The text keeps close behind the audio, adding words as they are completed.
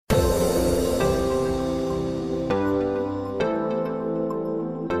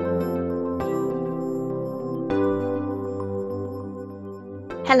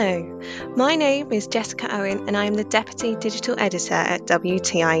Hello, my name is Jessica Owen and I am the Deputy Digital Editor at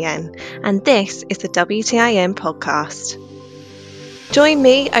WTIN, and this is the WTIN podcast. Join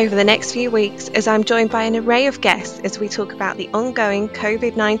me over the next few weeks as I'm joined by an array of guests as we talk about the ongoing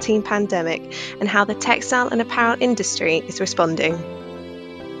Covid-19 pandemic and how the textile and apparel industry is responding.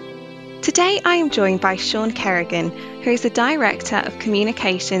 Today I am joined by Sean Kerrigan, who is the Director of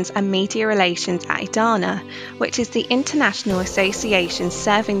Communications and Media Relations at EDANA, which is the international association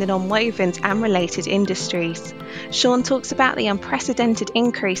serving the nonwovens and related industries. Sean talks about the unprecedented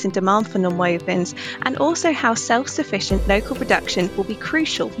increase in demand for nonwovens and also how self-sufficient local production will be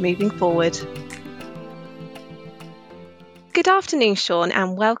crucial moving forward. Good afternoon, Sean,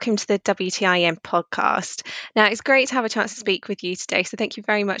 and welcome to the WTIN podcast. Now, it's great to have a chance to speak with you today, so thank you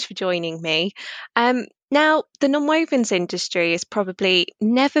very much for joining me. Now, the nonwovens industry has probably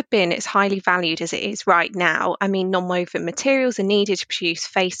never been as highly valued as it is right now. I mean, nonwoven materials are needed to produce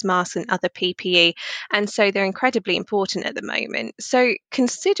face masks and other PPE, and so they're incredibly important at the moment. So,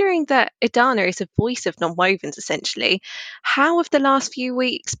 considering that EDANA is a voice of nonwovens, essentially, how have the last few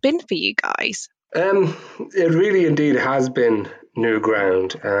weeks been for you guys? It really indeed has been new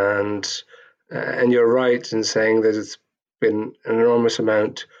ground, and you're right in saying that it's been an enormous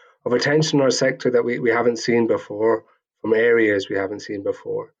amount of attention in our sector that we haven't seen before, from areas we haven't seen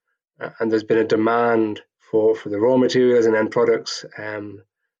before. And there's been a demand for the raw materials and end products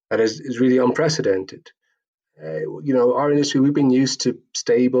that is really unprecedented. Our industry, we've been used to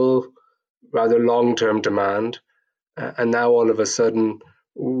stable, rather long-term demand, and now all of a sudden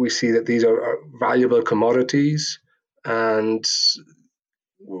we see that these are valuable commodities, and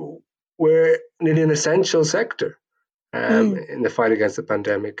we're in an essential sector in the fight against the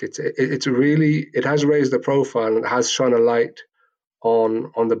pandemic. It has raised the profile and it has shone a light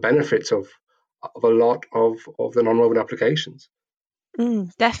on the benefits of a lot of the nonwoven applications.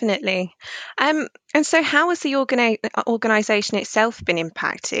 Definitely. And so how has the organisation itself been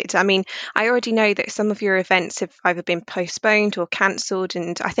impacted? I mean, I already know that some of your events have either been postponed or cancelled,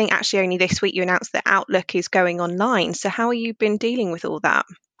 and I think actually only this week you announced that Outlook is going online. So how have you been dealing with all that?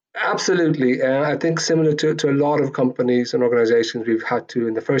 Absolutely. I think similar to a lot of companies and organisations, we've had to,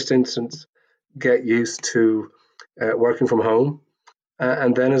 in the first instance, get used to working from home.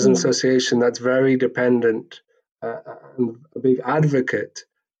 And then as an association that's very dependent and a big advocate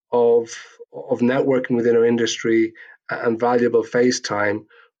of networking within our industry and valuable face time,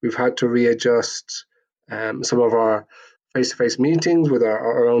 we've had to readjust some of our face-to-face meetings with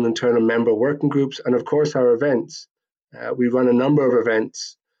our own internal member working groups, and of course our events. We run a number of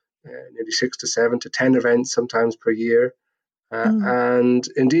events, nearly 6 to 7 to 10 events sometimes per year. And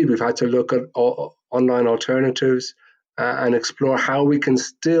indeed, we've had to look at online alternatives and explore how we can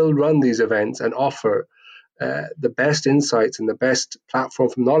still run these events and offer the best insights and the best platform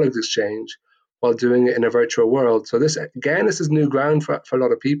for knowledge exchange while doing it in a virtual world. So this is new ground for a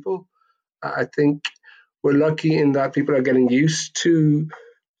lot of people. I think we're lucky in that people are getting used to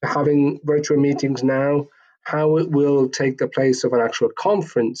having virtual meetings now. How it will take the place of an actual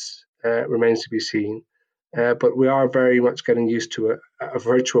conference remains to be seen. But we are very much getting used to a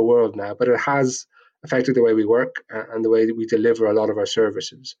virtual world now. But it has affected the way we work and the way that we deliver a lot of our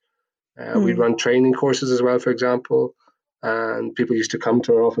services. We run training courses as well, for example, and people used to come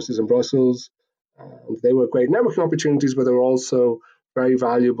to our offices in Brussels. And they were great networking opportunities, but they were also very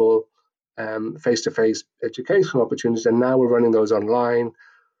valuable face-to-face educational opportunities. And now we're running those online,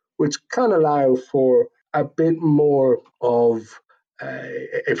 which can allow for a bit more of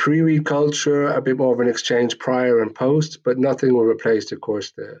a pre-read culture, a bit more of an exchange prior and post, but nothing will replace, of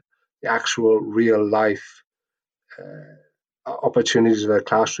course, the actual real life opportunities that a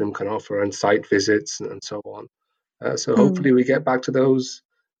classroom can offer, and site visits and so on. So hopefully we get back to those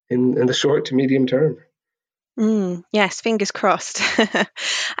in the short to medium term. Yes, fingers crossed.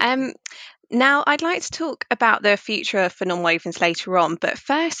 Now, I'd like to talk about the future for nonwovens later on, but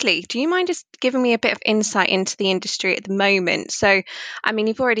firstly, do you mind just giving me a bit of insight into the industry at the moment? So, I mean,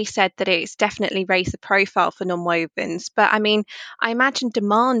 you've already said that it's definitely raised the profile for nonwovens, but I mean, I imagine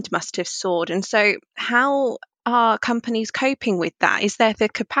demand must have soared. And so how are companies coping with that? Is there the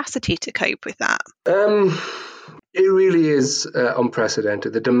capacity to cope with that? It really is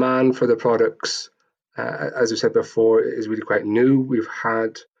unprecedented. The demand for the products, as we said before, is really quite new. We've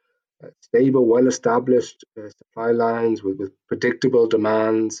had stable, well-established supply lines with predictable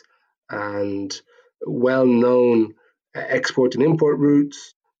demands and well-known export and import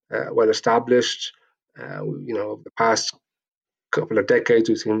routes, well-established. Over the past couple of decades,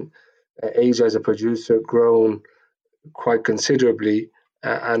 we've seen Asia as a producer grown quite considerably,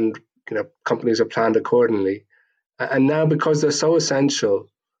 and companies have planned accordingly. And now, because they're so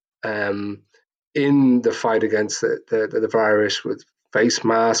essential in the fight against the virus with face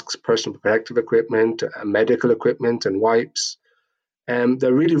masks, personal protective equipment, medical equipment, and wipes.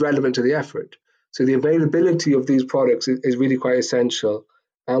 They're really relevant to the effort. So the availability of these products is really quite essential.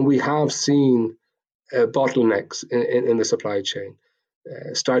 And we have seen bottlenecks in the supply chain,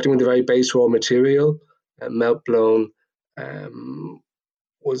 starting with the very base raw material. Melt blown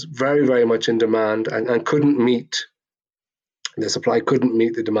was very, very much in demand and couldn't meet the supply, couldn't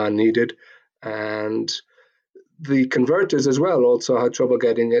meet the demand needed. And the converters as well also had trouble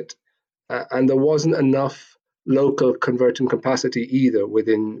getting it. And there wasn't enough local converting capacity either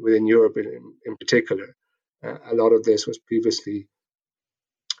within Europe in particular. A lot of this was previously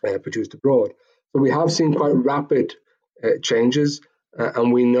produced abroad. So we have seen quite rapid changes,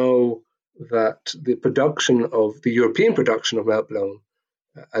 and we know that the European production of melt blown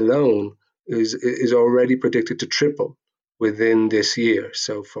alone is already predicted to triple within this year.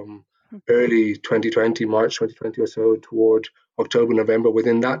 So from early 2020, March 2020 or so, toward October, November,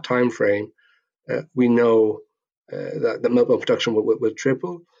 within that time frame, we know that the melt blown production will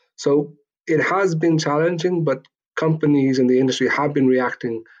triple. So it has been challenging, but companies in the industry have been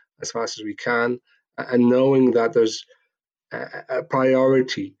reacting as fast as we can, and knowing that there's a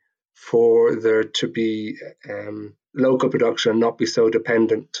priority for there to be local production and not be so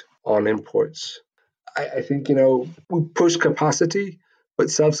dependent on imports. I think we push capacity, but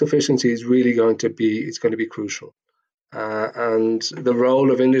self-sufficiency is really going to be crucial. And the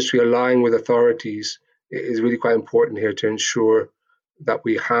role of industry aligning with authorities is really quite important here to ensure that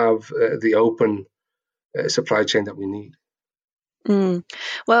we have the open supply chain that we need.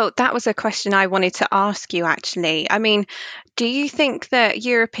 Well, that was a question I wanted to ask you, actually. I mean, do you think that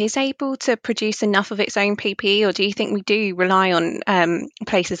Europe is able to produce enough of its own PPE, or do you think we do rely on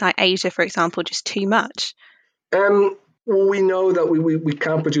places like Asia, for example, just too much? We know that we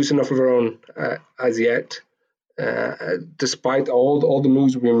can't produce enough of our own as yet. Despite all the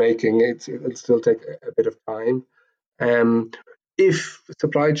moves we've been making, it'll still take a bit of time. If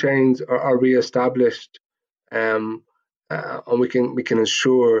supply chains are re-established, and we can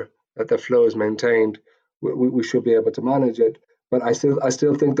ensure that the flow is maintained, we should be able to manage it. But I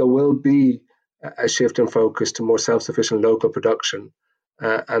still think there will be a shift in focus to more self-sufficient local production,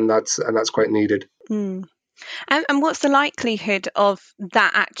 and that's quite needed. And what's the likelihood of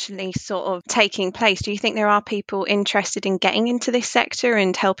that actually sort of taking place? Do you think there are people interested in getting into this sector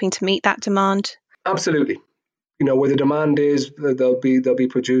and helping to meet that demand? Absolutely. Where the demand is, there'll be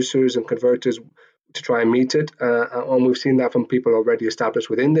producers and converters to try and meet it, and we've seen that from people already established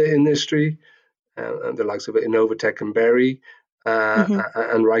within the industry, and the likes of Innovatech and Berry,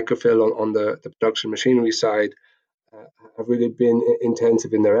 and Rycofil on the production machinery side have really been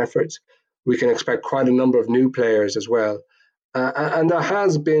intensive in their efforts. We can expect quite a number of new players as well, and there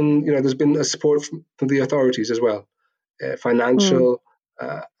has been, there's been a support from the authorities as well, financial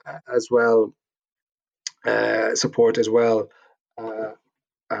as well. Support as well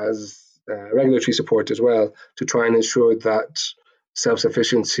as regulatory support as well, to try and ensure that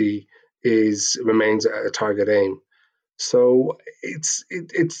self-sufficiency remains a target aim. So it's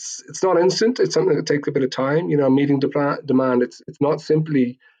not instant. It's something that takes a bit of time. Meeting demand. It's not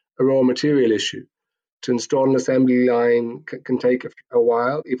simply a raw material issue. To install an assembly line can take a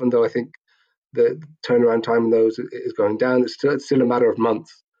while, even though I think the turnaround time in those is going down. It's still a matter of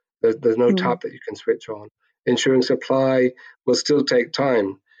months. There's no tap that you can switch on. Ensuring supply will still take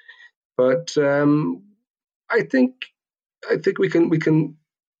time, but I think we can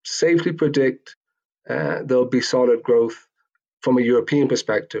safely predict there'll be solid growth from a European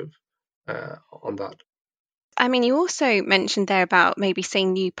perspective on that. I mean, you also mentioned there about maybe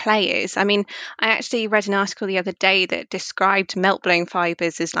seeing new players. I mean, I actually read an article the other day that described melt-blown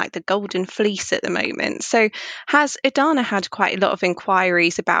fibres as like the golden fleece at the moment. So has EDANA had quite a lot of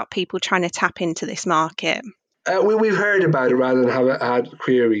inquiries about people trying to tap into this market? We've heard about it rather than have had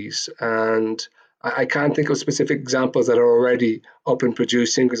queries, and I can't think of specific examples that are already up and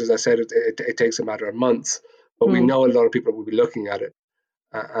producing, because, as I said, it takes a matter of months, but we know a lot of people will be looking at it.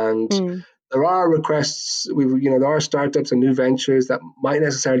 And there are requests, there are startups and new ventures that might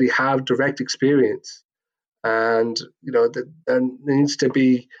necessarily have direct experience, and there needs to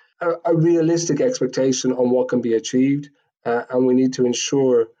be a realistic expectation on what can be achieved, and we need to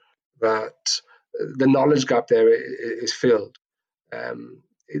ensure that the knowledge gap there is filled.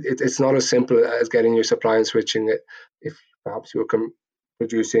 It's not as simple as getting your supply and switching it. If perhaps you're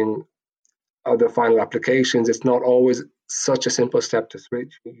producing other final applications, it's not always such a simple step to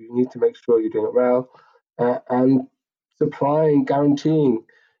switch. You need to make sure you're doing it well, and guaranteeing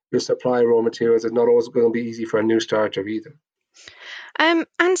your supply of raw materials is not always going to be easy for a new starter either.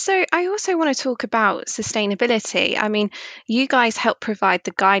 And so I also want to talk about sustainability. I mean, you guys help provide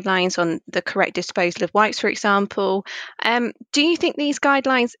the guidelines on the correct disposal of wipes, for example. Do you think these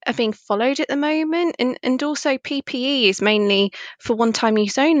guidelines are being followed at the moment? And also, PPE is mainly for one-time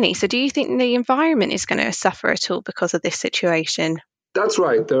use only. So do you think the environment is going to suffer at all because of this situation? That's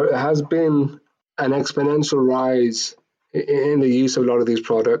right. There has been an exponential rise in the use of a lot of these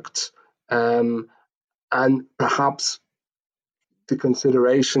products, and perhaps the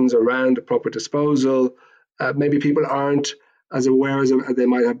considerations around the proper disposal. Maybe people aren't as aware as they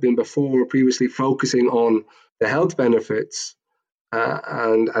might have been before, previously focusing on the health benefits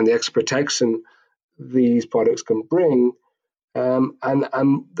and the extra protection these products can bring.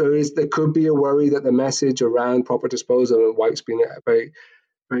 And there could be a worry that the message around proper disposal and wipes being a very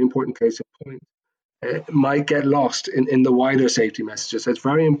important case in point might get lost in the wider safety messages. So it's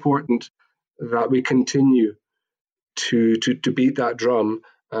very important that we continue to beat that drum.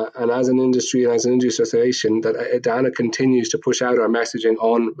 And as an industry and as an industry association, that EDANA continues to push out our messaging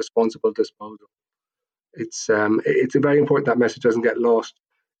on responsible disposal. It's very important that message doesn't get lost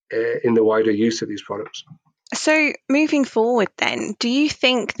in the wider use of these products. So moving forward then, do you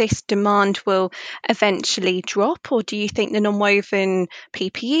think this demand will eventually drop, or do you think the non-woven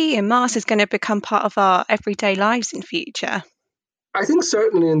PPE and masks is going to become part of our everyday lives in future? I think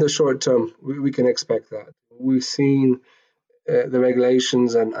certainly in the short term, we can expect that. We've seen the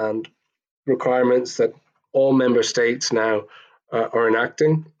regulations and requirements that all member states now are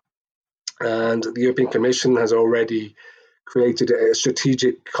enacting. And the European Commission has already created a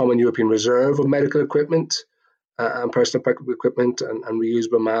strategic common European reserve of medical equipment and personal equipment and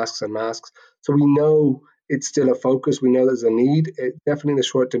reusable masks. So we know it's still a focus. We know there's a need. Definitely in the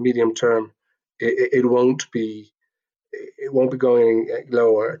short to medium term, it won't be going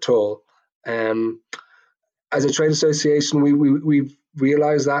lower at all. As a trade association, we've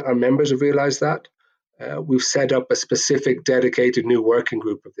realised that, our members have realised that. We've set up a specific dedicated new working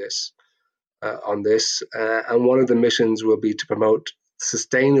group of this on this, and one of the missions will be to promote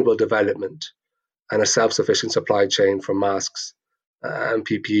sustainable development and a self-sufficient supply chain for masks and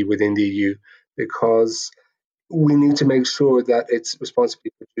PPE within the EU, because we need to make sure that it's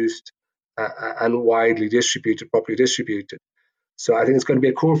responsibly produced and widely distributed, properly distributed. So I think it's going to be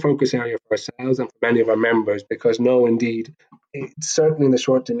a core focus area for ourselves and for many of our members, because no, indeed, certainly in the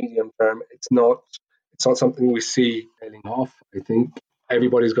short to medium term, it's not something we see tailing off. I think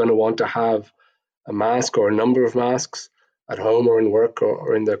everybody's going to want to have a mask or a number of masks at home or in work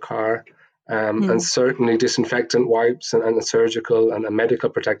or in their car. And certainly disinfectant wipes and surgical and medical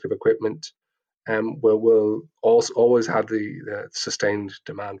protective equipment will also always have the sustained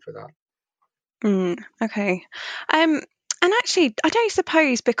demand for that. Okay. And actually, I don't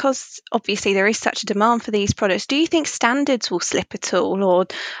suppose, because obviously there is such a demand for these products, do you think standards will slip at all? Or,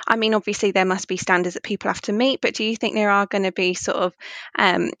 I mean, obviously there must be standards that people have to meet, but do you think there are going to be sort of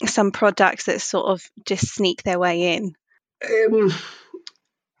some products that sort of just sneak their way in? Um,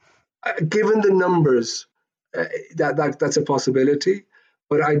 Given the numbers, that's a possibility,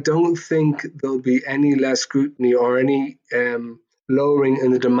 but I don't think there'll be any less scrutiny or any lowering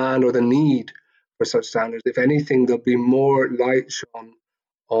in the demand or the need for such standards. If anything, there'll be more light shone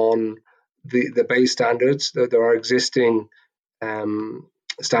on the base standards. There are existing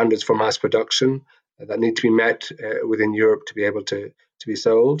standards for mass production that need to be met within Europe to be able to be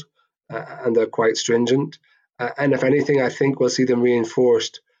sold, and they're quite stringent. And if anything, I think we'll see them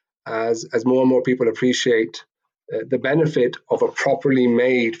reinforced as more and more people appreciate the benefit of a properly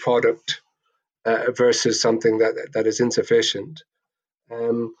made product versus something that is insufficient.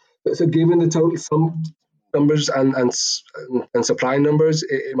 So, given the total numbers and supply numbers,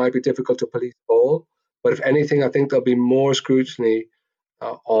 it might be difficult to police all. But if anything, I think there'll be more scrutiny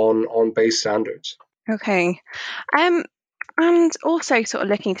on base standards. Okay. And also sort of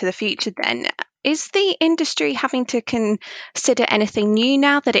looking to the future then, is the industry having to consider anything new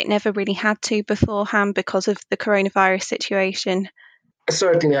now that it never really had to beforehand because of the coronavirus situation?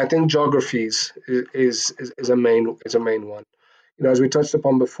 Certainly, I think geographies is a main one. As we touched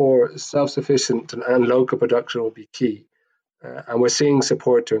upon before, self-sufficient and local production will be key, and we're seeing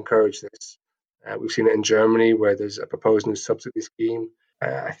support to encourage this. We've seen it in Germany, where there's a proposed new subsidy scheme.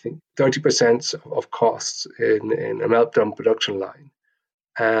 I think 30% of costs in a meltdown production line,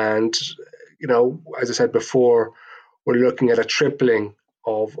 and as I said before, we're looking at a tripling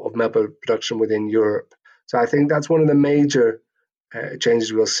of meltdown production within Europe. So I think that's one of the major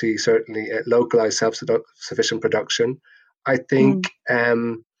changes we'll see, certainly localized self-sufficient production. I think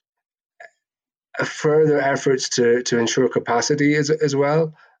further efforts to ensure capacity as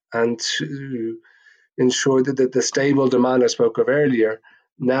well, and to ensure that the stable demand I spoke of earlier.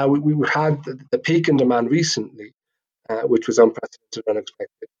 Now we had the peak in demand recently, which was unprecedented and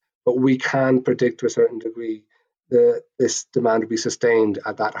unexpected, but we can predict to a certain degree this demand will be sustained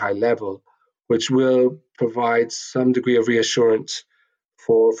at that high level, which will provide some degree of reassurance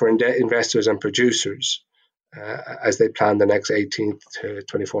for investors and producers as they plan the next 18 to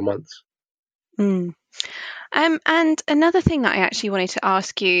 24 months. Mm. And another thing that I actually wanted to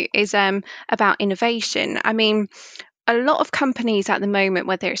ask you is about innovation. I mean, a lot of companies at the moment,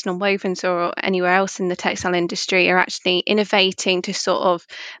 whether it's nonwovens or anywhere else in the textile industry, are actually innovating to sort of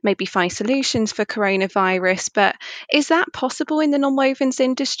maybe find solutions for coronavirus. But is that possible in the nonwovens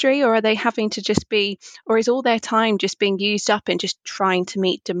industry, or are they having to just be, or is all their time just being used up in just trying to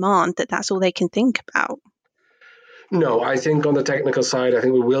meet demand, that's all they can think about? No, I think on the technical side, I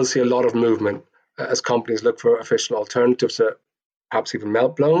think we will see a lot of movement as companies look for efficient alternatives that perhaps even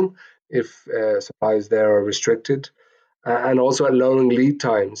melt blown if supplies there are restricted, and also at lowering lead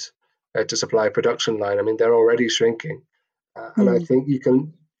times to supply production line. I mean, they're already shrinking, and I think you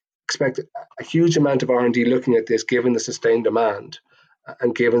can expect a huge amount of R&D looking at this, given the sustained demand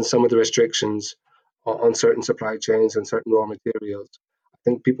and given some of the restrictions on certain supply chains and certain raw materials. I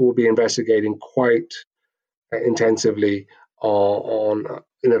think people will be investigating quite intensively on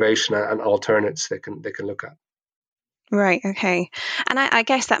innovation and alternates they can look at. Right, okay. And I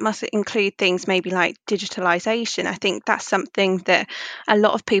guess that must include things maybe like digitalization. I think that's something that a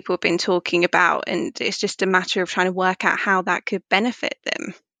lot of people have been talking about, and it's just a matter of trying to work out how that could benefit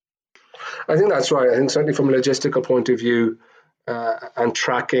them. I think that's right. I think certainly from a logistical point of view and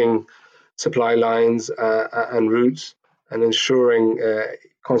tracking supply lines and routes and ensuring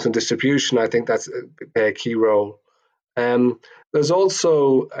constant distribution, I think that's a key role. There's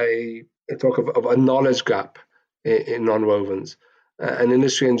also a talk of a knowledge gap in nonwovens. And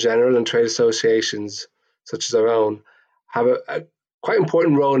industry in general and trade associations such as our own have a quite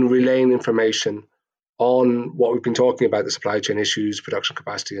important role in relaying information on what we've been talking about, the supply chain issues, production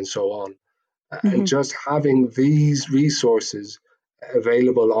capacity, and so on. And just having these resources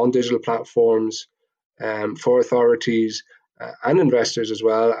available on digital platforms for authorities and investors as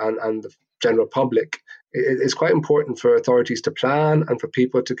well, and the general public, it's quite important for authorities to plan and for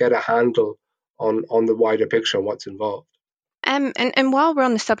people to get a handle on the wider picture and what's involved. And while we're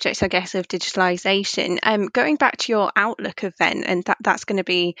on the subject, I guess, of digitalisation, going back to your Outlook event, and that's going to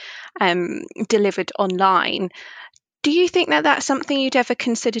be delivered online, do you think that that's something you'd ever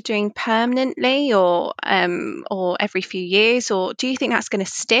consider doing permanently, or every few years, or do you think that's going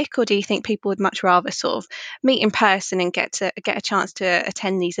to stick, or do you think people would much rather sort of meet in person and get a chance to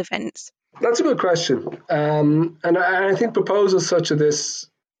attend these events? That's a good question, and I think proposals such as this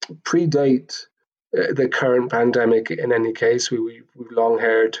predate the current pandemic. In any case, we've long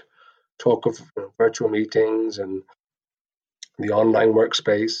heard talk of virtual meetings and the online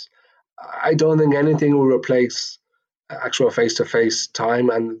workspace. I don't think anything will replace actual face-to-face time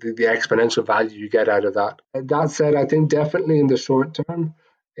and the exponential value you get out of that. That said, I think definitely in the short term,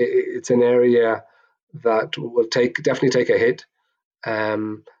 it's an area that will definitely take a hit.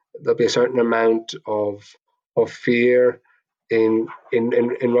 There'll be a certain amount of fear in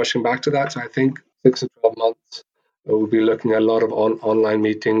rushing back to that. So I think 6 to 12 months we'll be looking at a lot of online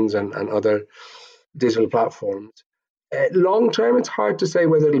meetings and other digital platforms. Long term, it's hard to say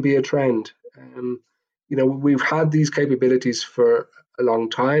whether it'll be a trend. We've had these capabilities for a long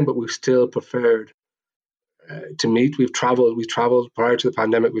time, but we've still preferred to meet. We've traveled prior to the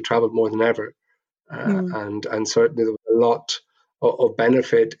pandemic. We traveled more than ever, and certainly there was a lot of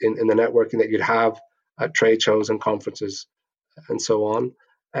benefit in the networking that you'd have at trade shows and conferences and so on.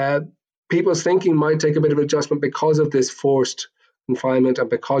 People's thinking might take a bit of adjustment because of this forced confinement and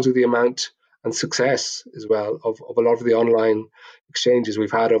because of the amount and success as well of a lot of the online exchanges we've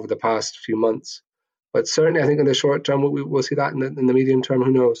had over the past few months. But certainly, I think in the short term, we'll see that. In the medium term,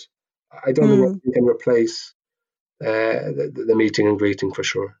 who knows? I don't think we can replace the meeting and greeting for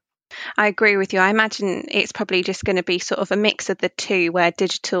sure. I agree with you. I imagine it's probably just going to be sort of a mix of the two, where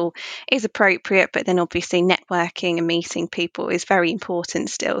digital is appropriate, but then obviously networking and meeting people is very important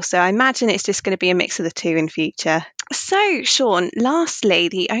still. So I imagine it's just going to be a mix of the two in future. So, Sean, lastly,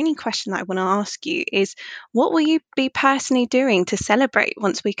 the only question that I want to ask you is, what will you be personally doing to celebrate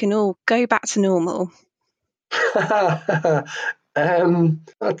once we can all go back to normal?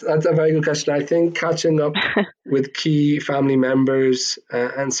 That's a very good question. I think catching up with key family members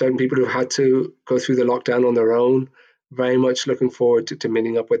and certain people who've had to go through the lockdown on their own, very much looking forward to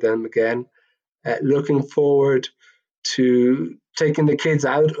meeting up with them again. Looking forward to taking the kids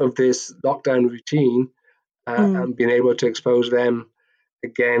out of this lockdown routine and being able to expose them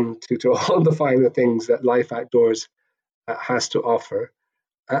again to all the finer things that life outdoors has to offer.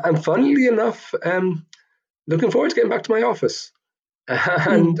 And funnily enough, looking forward to getting back to my office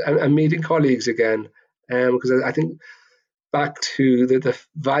and meeting colleagues again, because I think back to the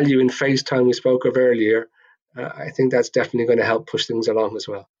value in FaceTime we spoke of earlier, I think that's definitely going to help push things along as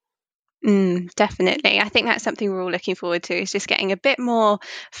well. Definitely. I think that's something we're all looking forward to, is just getting a bit more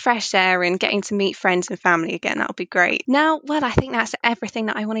fresh air and getting to meet friends and family again. That'll be great. Now, well, I think that's everything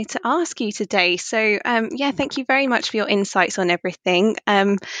that I wanted to ask you today. So, yeah, thank you very much for your insights on everything.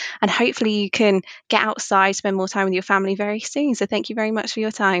 And hopefully you can get outside, spend more time with your family very soon. So thank you very much for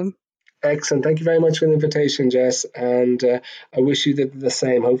your time. Excellent. Thank you very much for the invitation, Jess. And I wish you the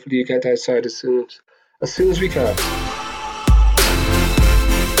same. Hopefully you get outside as soon as we can.